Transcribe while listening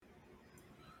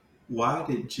Why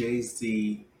did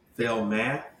Jay-Z fail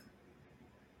math?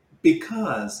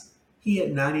 Because he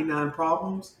had 99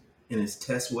 problems and his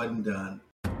test wasn't done.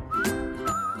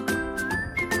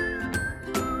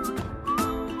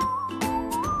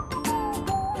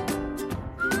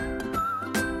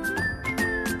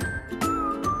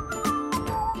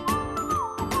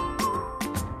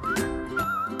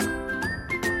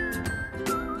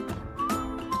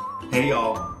 Hey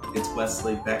y'all, it's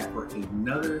Wesley back for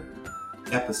another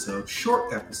episode,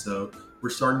 short episode. We're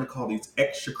starting to call these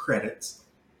extra credits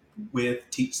with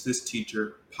Teach This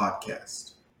Teacher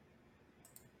podcast.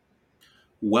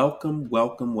 Welcome.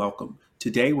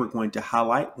 Today we're going to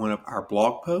highlight one of our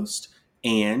blog posts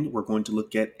and we're going to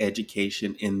look at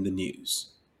education in the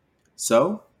news.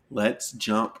 So let's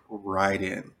jump right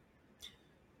in.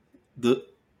 The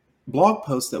blog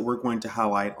post that we're going to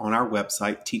highlight on our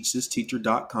website,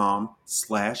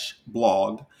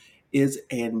 teachthisteacher.com/blog, is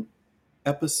an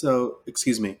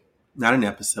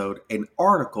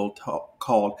article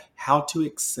called How to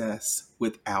Access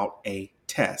Without a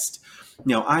Test.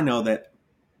 Now, I know that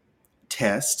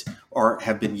tests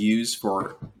have been used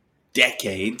for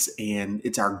decades, and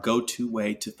it's our go-to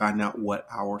way to find out what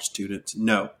our students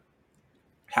know.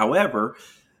 However,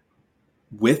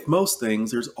 with most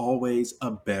things, there's always a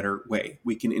better way.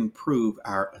 We can improve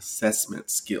our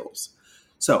assessment skills.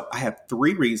 So I have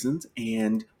 3 reasons,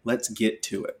 and let's get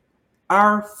to it.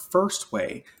 Our first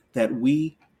way that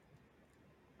we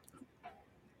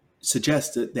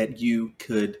suggested that you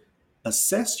could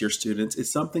assess your students is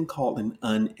something called an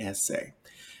unessay.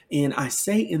 And I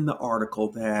say in the article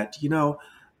that,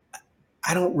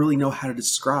 I don't really know how to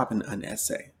describe an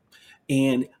unessay.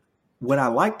 And what I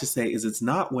like to say is it's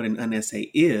not what an unessay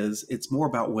is, it's more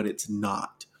about what it's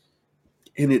not.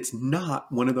 And it's not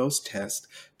one of those tests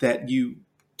that you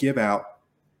give out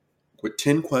with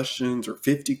 10 questions or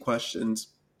 50 questions,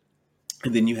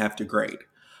 and then you have to grade.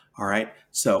 All right.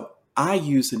 So I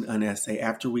used an unessay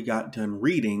after we got done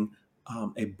reading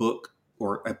a book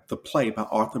or the play by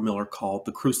Arthur Miller called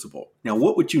The Crucible. Now,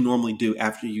 what would you normally do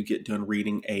after you get done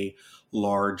reading a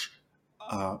large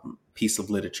piece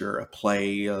of literature, a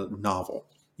play, a novel?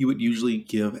 You would usually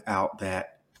give out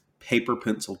that paper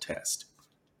pencil test.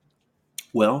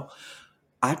 Well,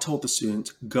 I told the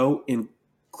students, go and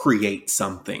create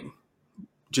something.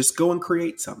 Just go and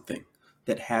create something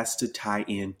that has to tie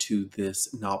into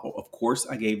this novel. Of course,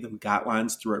 I gave them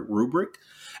guidelines through a rubric,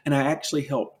 and I actually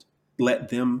let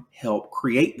them help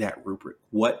create that rubric.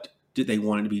 What did they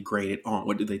want it to be graded on?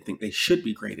 What do they think they should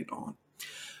be graded on?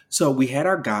 So we had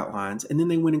our guidelines, and then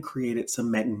they went and created some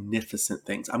magnificent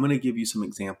things. I'm going to give you some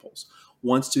examples.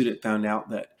 One student found out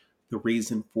that the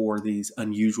reason for these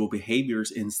unusual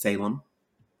behaviors in Salem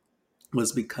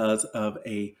was because of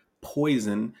a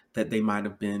poison that they might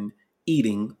have been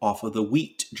eating off of the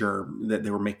wheat germ that they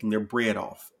were making their bread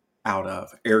out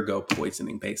of, ergo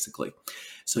poisoning, basically.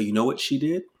 So you know what she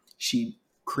did? She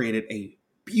created a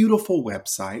beautiful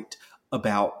website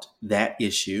about that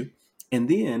issue, and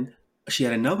then she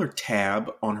had another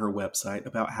tab on her website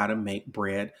about how to make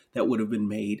bread that would have been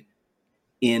made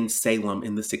in Salem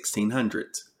in the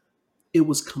 1600s. It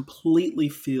was completely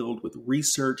filled with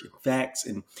research and facts,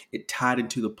 and it tied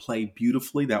into the play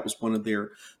beautifully. That was one of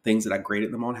their things that I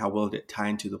graded them on, how well did it tie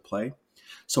into the play.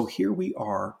 So here we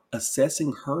are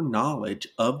assessing her knowledge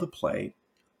of the play,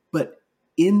 but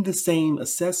in the same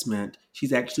assessment,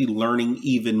 she's actually learning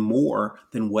even more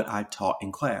than what I taught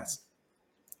in class.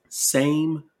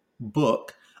 Same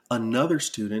book, another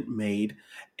student made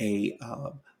a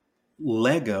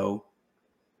Lego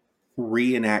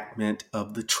reenactment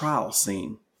of the trial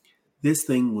scene. This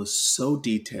thing was so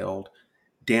detailed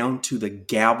down to the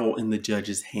gavel in the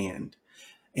judge's hand.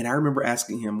 And I remember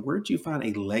asking him, where'd you find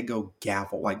a Lego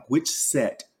gavel? Like, which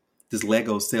set does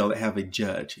Lego sell that have a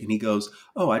judge? And he goes,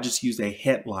 I just used a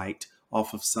headlight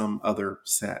off of some other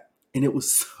set. And it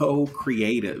was so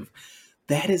creative.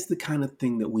 That is the kind of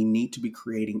thing that we need to be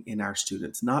creating in our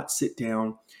students, not sit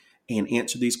down and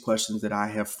answer these questions that I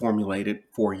have formulated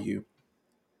for you.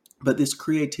 But this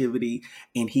creativity,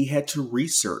 and he had to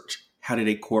research how did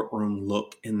a courtroom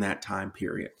look in that time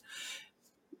period.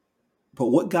 But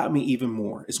what got me even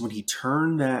more is when he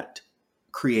turned that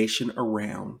creation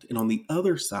around, and on the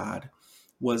other side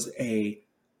was a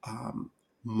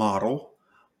model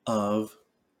of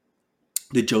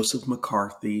the Joseph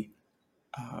McCarthy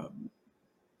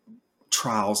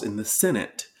trials in the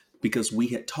Senate, because we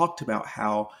had talked about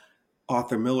how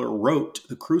Arthur Miller wrote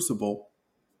The Crucible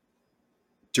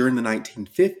during the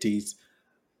 1950s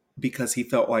because he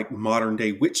felt like modern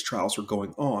day witch trials were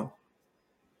going on.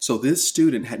 So this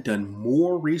student had done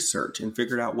more research and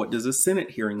figured out what does a Senate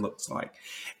hearing looks like.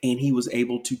 And he was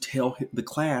able to tell the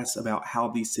class about how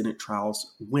these Senate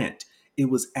trials went. It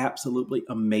was absolutely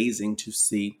amazing to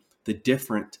see the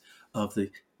difference of the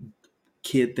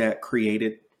kid that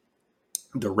created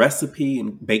the recipe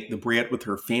and baked the bread with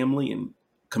her family and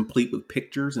complete with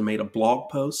pictures and made a blog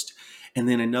post. And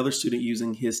then another student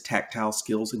using his tactile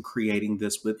skills and creating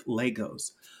this with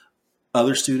Legos.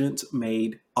 Other students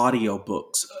made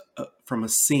audiobooks from a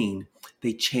scene.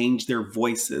 They changed their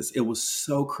voices. It was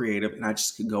so creative, and I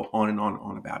just could go on and on and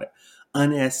on about it.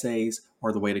 Unessays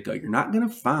are the way to go. You're not going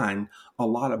to find a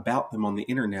lot about them on the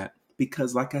internet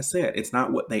because, like I said, it's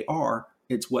not what they are,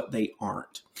 it's what they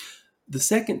aren't. The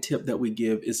second tip that we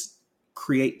give is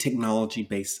create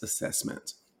technology-based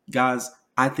assessments. Guys,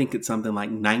 I think it's something like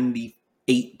 98%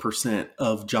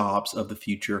 of jobs of the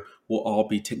future will all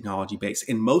be technology-based,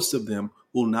 and most of them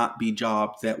will not be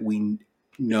jobs that we've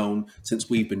known since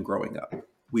we've been growing up.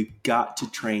 We've got to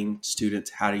train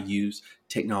students how to use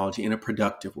technology in a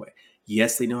productive way.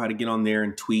 Yes, they know how to get on there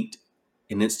and tweet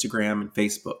and Instagram and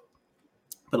Facebook,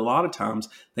 but a lot of times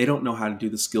they don't know how to do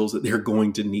the skills that they're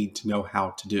going to need to know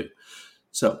how to do.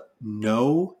 So,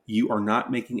 no, you are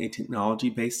not making a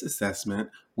technology-based assessment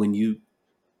when you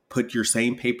put your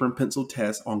same paper and pencil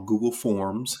test on Google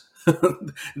Forms.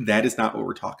 That is not what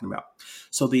we're talking about.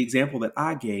 So the example that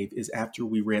I gave is after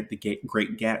we read The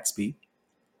Great Gatsby,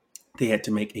 they had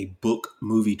to make a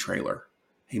movie trailer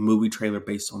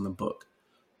based on the book.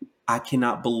 I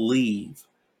cannot believe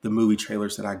the movie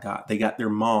trailers that I got. They got their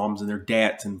moms and their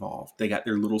dads involved. They got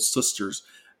their little sisters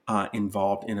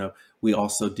involved we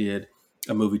also did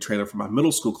a movie trailer for my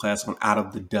middle school class on Out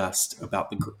of the Dust about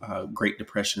the Great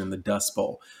Depression and the Dust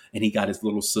Bowl. And he got his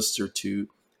little sister to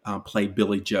play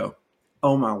Billy Joe.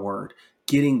 Oh my word.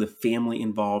 Getting the family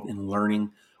involved in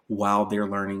learning while they're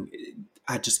learning,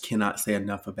 I just cannot say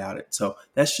enough about it. So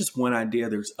that's just one idea.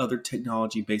 There's other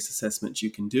technology-based assessments you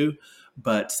can do,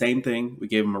 but same thing. We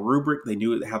gave them a rubric. They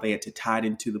knew how they had to tie it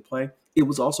into the play. It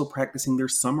was also practicing their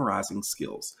summarizing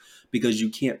skills because you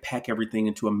can't pack everything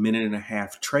into a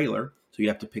 1.5-minute trailer. So you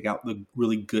have to pick out the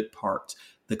really good parts,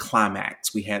 the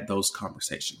climax. We had those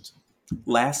conversations.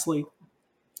 Lastly,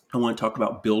 I want to talk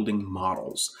about building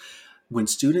models. When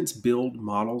students build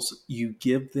models, you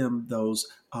give them those,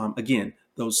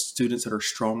 those students that are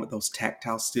strong with those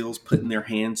tactile skills, putting their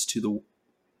hands to the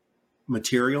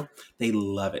material, they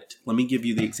love it. Let me give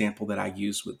you the example that I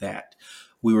used with that.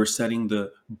 We were studying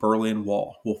the Berlin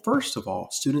Wall. Well, first of all,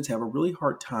 students have a really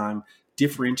hard time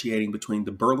differentiating between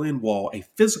the Berlin Wall, a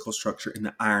physical structure, and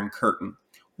the Iron Curtain.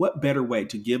 What better way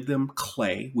to give them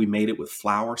clay? We made it with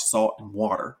flour, salt, and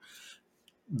water.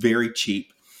 Very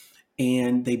cheap.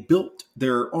 And they built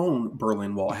their own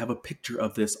Berlin Wall. I have a picture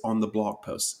of this on the blog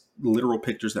post, literal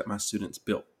pictures that my students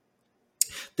built.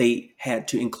 They had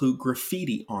to include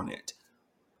graffiti on it.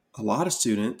 A lot of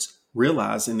students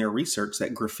realized in their research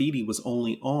that graffiti was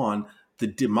only on the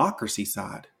democracy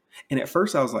side. And at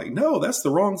first I was like, no, that's the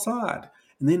wrong side.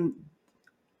 And then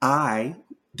I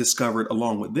discovered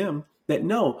along with them that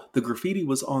no, the graffiti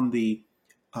was on the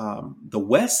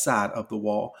west side of the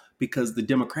wall because the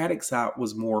Democratic side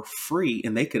was more free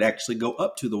and they could actually go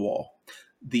up to the wall.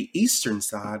 The eastern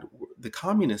side, the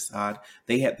communist side,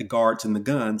 they had the guards and the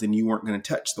guns and you weren't going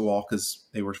to touch the wall because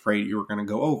they were afraid you were going to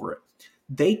go over it.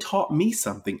 They taught me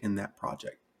something in that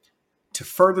project. To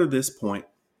further this point,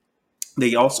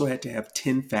 they also had to have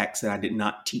 10 facts that I did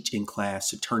not teach in class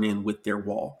to turn in with their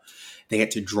wall. They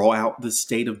had to draw out the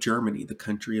state of Germany, the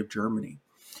country of Germany.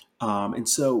 And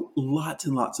so lots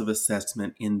and lots of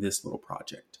assessment in this little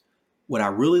project. What I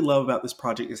really love about this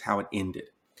project is how it ended.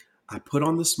 I put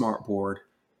on the smartboard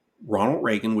Ronald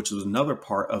Reagan, which was another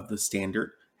part of the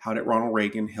standard. How did Ronald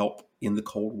Reagan help in the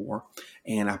Cold War?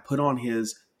 And I put on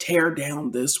his tear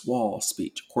down this wall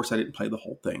speech. Of course, I didn't play the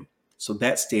whole thing. So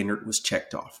that standard was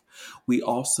checked off. We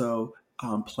also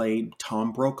played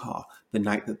Tom Brokaw, The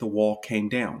Night That the Wall Came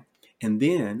Down. And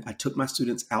then I took my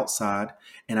students outside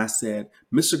and I said,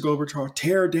 Mr. Gorbachev,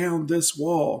 tear down this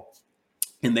wall.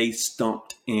 And they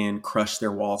stomped and crushed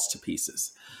their walls to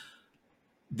pieces.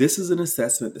 This is an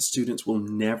assessment that students will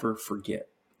never forget.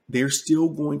 They're still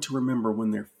going to remember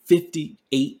when they're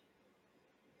 58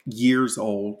 years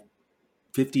old,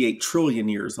 58 trillion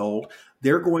years old.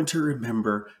 They're going to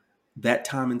remember that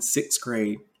time in 6th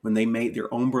grade when they made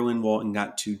their own Berlin Wall and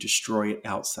got to destroy it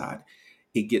outside.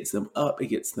 It gets them up, it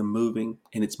gets them moving,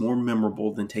 and it's more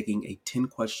memorable than taking a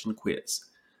 10-question quiz.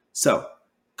 So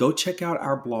Go check out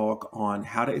our blog on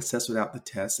how to assess without the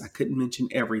test. I couldn't mention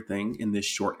everything in this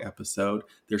short episode.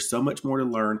 There's so much more to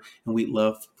learn, and we'd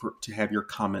love to have your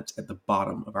comments at the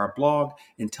bottom of our blog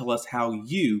and tell us how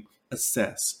you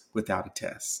assess without a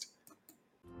test.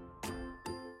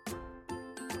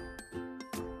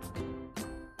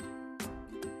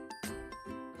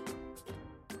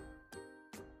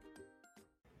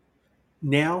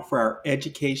 Now, for our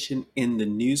education in the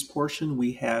news portion,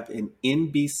 we have an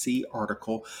NBC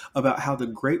article about how the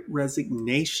Great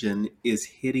Resignation is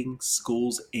hitting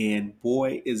schools, and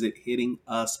boy, is it hitting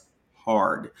us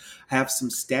hard. I have some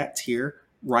stats here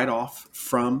right off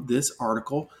from this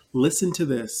article. Listen to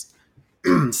this.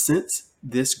 Since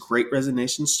this Great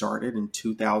Resignation started in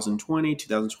 2020,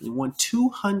 2021,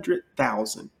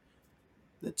 200,000,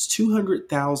 that's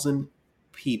 200,000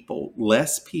 people,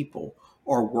 less people,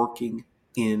 are working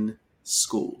in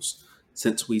schools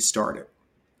since we started.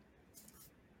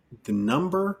 The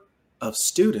number of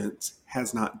students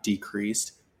has not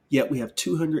decreased, yet we have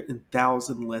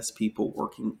 200,000 less people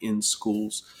working in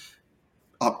schools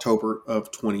October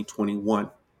of 2021.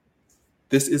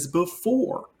 This is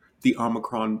before the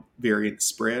Omicron variant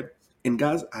spread. And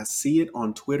guys, I see it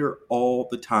on Twitter all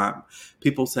the time.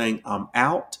 People saying, I'm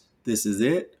out. This is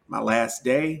it. My last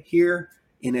day here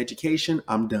in education.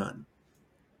 I'm done.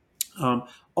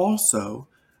 Also,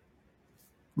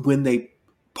 when they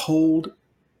polled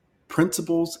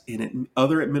principals and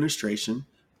other administration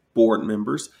board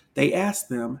members, they asked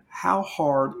them, how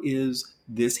hard is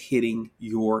this hitting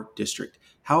your district?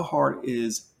 How hard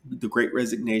is the Great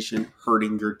Resignation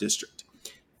hurting your district?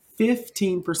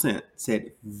 15%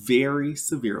 said very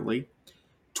severely,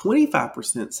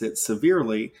 25% said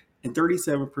severely, and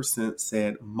 37%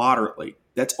 said moderately.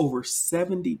 That's over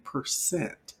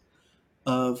 70%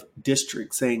 of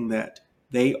districts saying that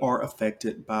they are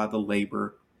affected by the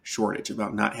labor shortage,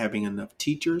 about not having enough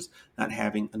teachers, not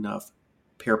having enough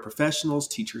paraprofessionals,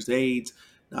 teachers' aides,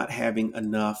 not having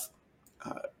enough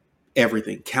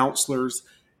everything, counselors.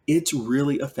 It's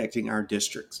really affecting our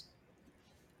districts.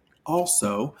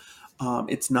 Also,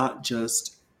 it's not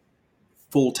just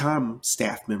full-time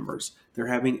staff members. They're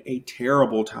having a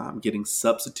terrible time getting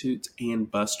substitutes and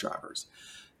bus drivers.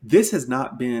 This is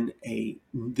not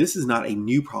a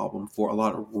new problem for a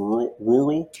lot of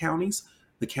rural counties.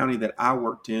 The county that I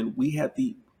worked in, we had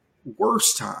the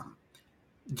worst time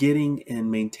getting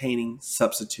and maintaining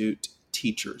substitute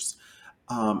teachers.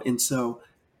 And so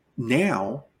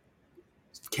now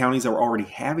counties are already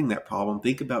having that problem.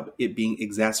 Think about it being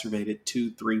exacerbated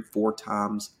 2, 3, 4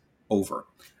 times over.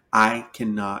 I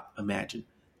cannot imagine.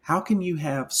 How can you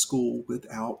have school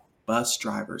without bus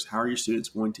drivers? How are your students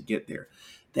going to get there?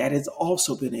 That has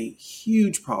also been a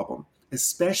huge problem,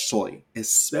 especially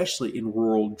in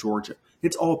rural Georgia.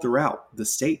 It's all throughout the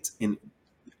states. And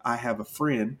I have a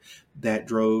friend that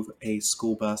drove a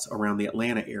school bus around the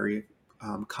Atlanta area,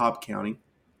 Cobb County,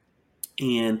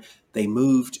 and they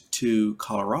moved to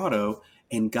Colorado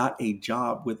and got a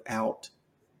job without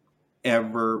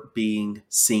ever being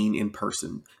seen in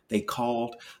person. They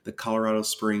called the Colorado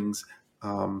Springs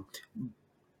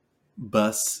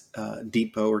bus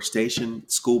depot or station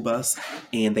school bus,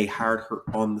 and they hired her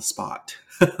on the spot.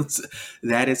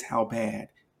 That is how bad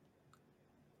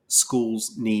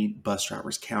schools need bus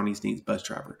drivers, counties need bus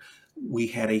drivers. We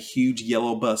had a huge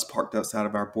yellow bus parked outside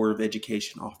of our Board of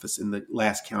Education office in the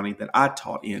last county that I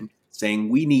taught in, saying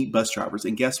we need bus drivers.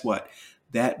 And guess what?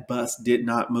 That bus did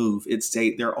not move. It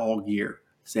stayed there all year,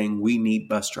 saying we need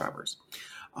bus drivers.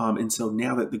 And so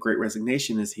now that the Great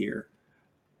Resignation is here,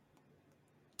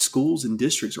 schools and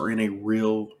districts are in a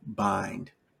real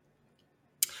bind.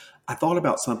 I thought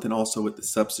about something also with the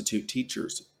substitute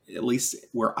teachers. At least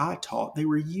where I taught, they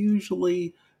were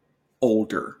usually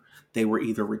older. They were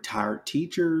either retired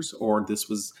teachers or this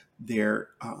was their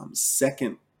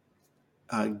second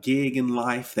gig in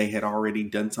life. They had already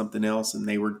done something else and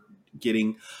they were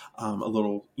getting a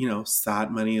little,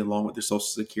 side money along with their Social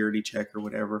Security check or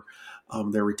whatever,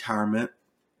 their retirement.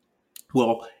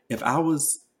 Well, if I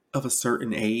was of a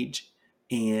certain age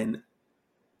and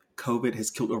COVID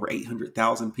has killed over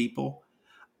 800,000 people,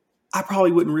 I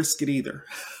probably wouldn't risk it either,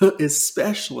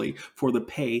 especially for the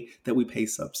pay that we pay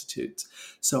substitutes.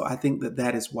 So I think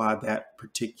that is why that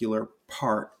particular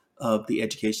part of the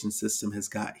education system has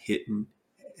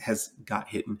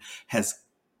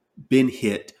been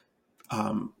hit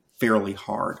fairly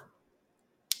hard.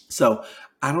 So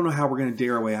I don't know how we're going to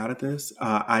dare our way out of this.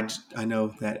 I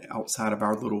know that outside of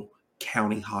our little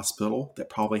county hospital that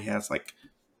probably has like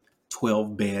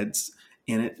 12 beds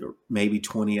in it, or maybe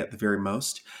 20 at the very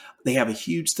most, they have a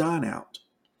huge sign out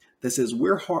that says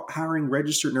we're hiring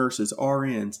registered nurses,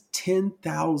 RNs,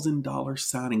 $10,000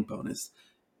 signing bonus.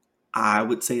 I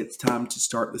would say it's time to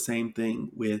start the same thing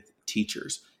with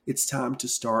teachers. It's time to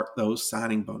start those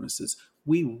signing bonuses.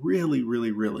 We really,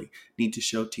 really, really need to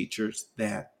show teachers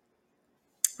that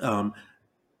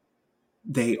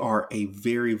they are a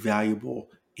very valuable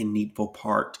and needful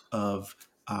part of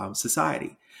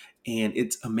society. And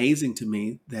it's amazing to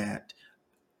me that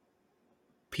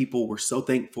people were so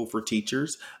thankful for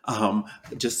teachers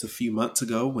just a few months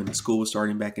ago when school was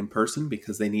starting back in person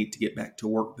because they need to get back to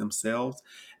work themselves.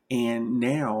 And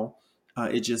now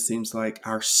it just seems like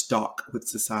our stock with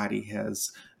society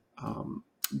has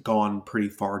gone pretty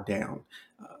far down.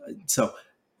 So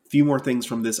a few more things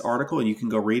from this article, and you can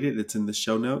go read it. It's in the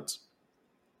show notes.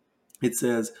 It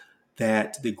says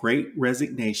that the Great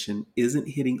Resignation isn't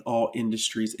hitting all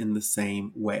industries in the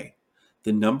same way.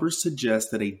 The numbers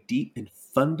suggest that a deep and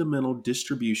fundamental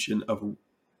distribution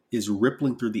is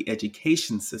rippling through the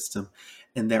education system,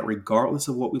 and that regardless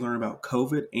of what we learn about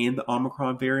COVID and the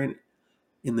Omicron variant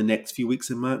in the next few weeks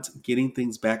and months, getting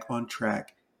things back on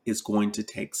track is going to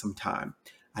take some time.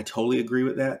 I totally agree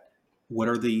with that. What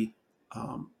are the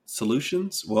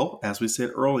solutions? Well, as we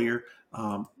said earlier,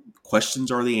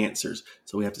 questions are the answers.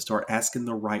 So we have to start asking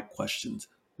the right questions.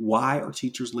 Why are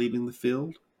teachers leaving the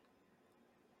field?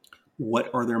 What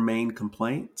are their main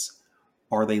complaints?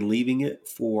 Are they leaving it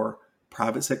for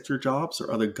private sector jobs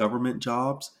or other government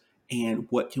jobs? And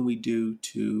what can we do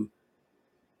to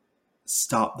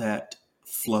stop that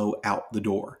flow out the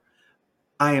door?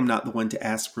 I am not the one to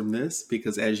ask from this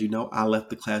because, as you know, I left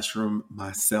the classroom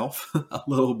myself a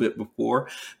little bit before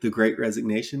the Great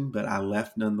Resignation, but I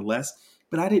left nonetheless.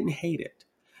 But I didn't hate it.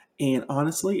 And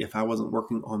honestly, if I wasn't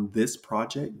working on this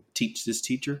project, Teach This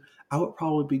Teacher, I would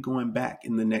probably be going back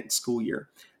in the next school year.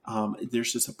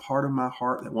 There's just a part of my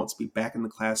heart that wants to be back in the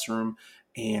classroom.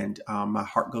 And my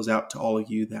heart goes out to all of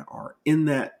you that are in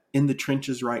the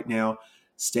trenches right now.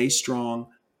 Stay strong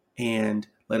and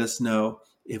let us know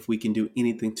if we can do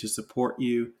anything to support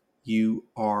you. You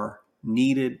are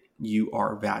needed. You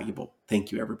are valuable.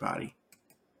 Thank you, everybody.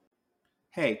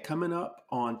 Hey, coming up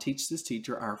on Teach This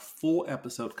Teacher, our full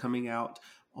episode coming out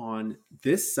on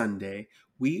this Sunday,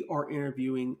 we are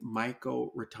interviewing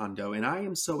Michael Rotundo, and I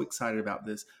am so excited about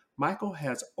this. Michael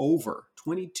has over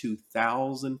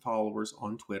 22,000 followers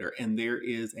on Twitter, and there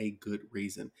is a good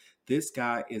reason. This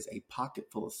guy is a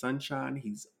pocket full of sunshine.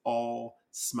 He's all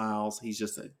smiles. He's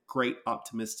just a great,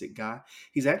 optimistic guy.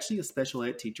 He's actually a special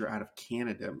ed teacher out of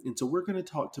Canada, and so we're going to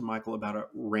talk to Michael about a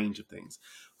range of things.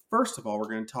 First of all, we're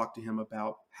going to talk to him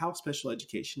about how special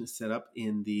education is set up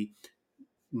in the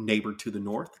neighbor to the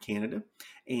north, Canada,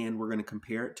 and we're going to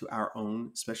compare it to our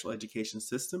own special education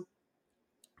system.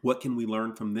 What can we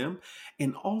learn from them?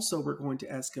 And also, we're going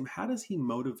to ask him, how does he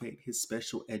motivate his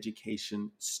special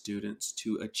education students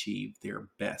to achieve their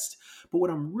best? But what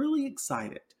I'm really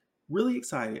excited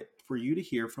for you to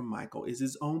hear from Michael is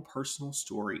his own personal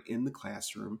story in the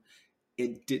classroom.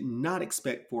 It did not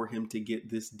expect for him to get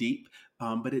this deep,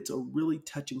 but it's a really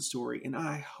touching story. And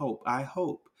I hope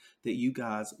that you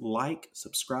guys like,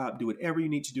 subscribe, do whatever you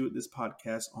need to do with this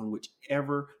podcast on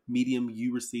whichever medium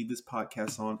you receive this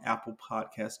podcast on, Apple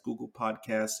Podcasts, Google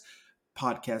Podcasts,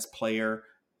 Podcast Player,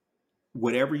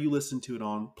 whatever you listen to it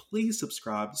on. Please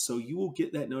subscribe so you will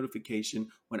get that notification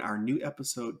when our new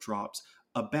episode drops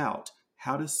about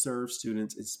how to serve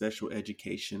students in special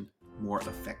education more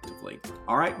effectively.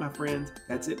 All right, my friends,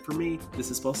 that's it for me. This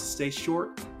is supposed to stay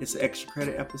short. It's an extra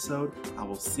credit episode. I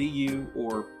will see you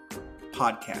or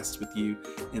podcast with you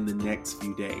in the next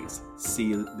few days. See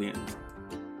you then.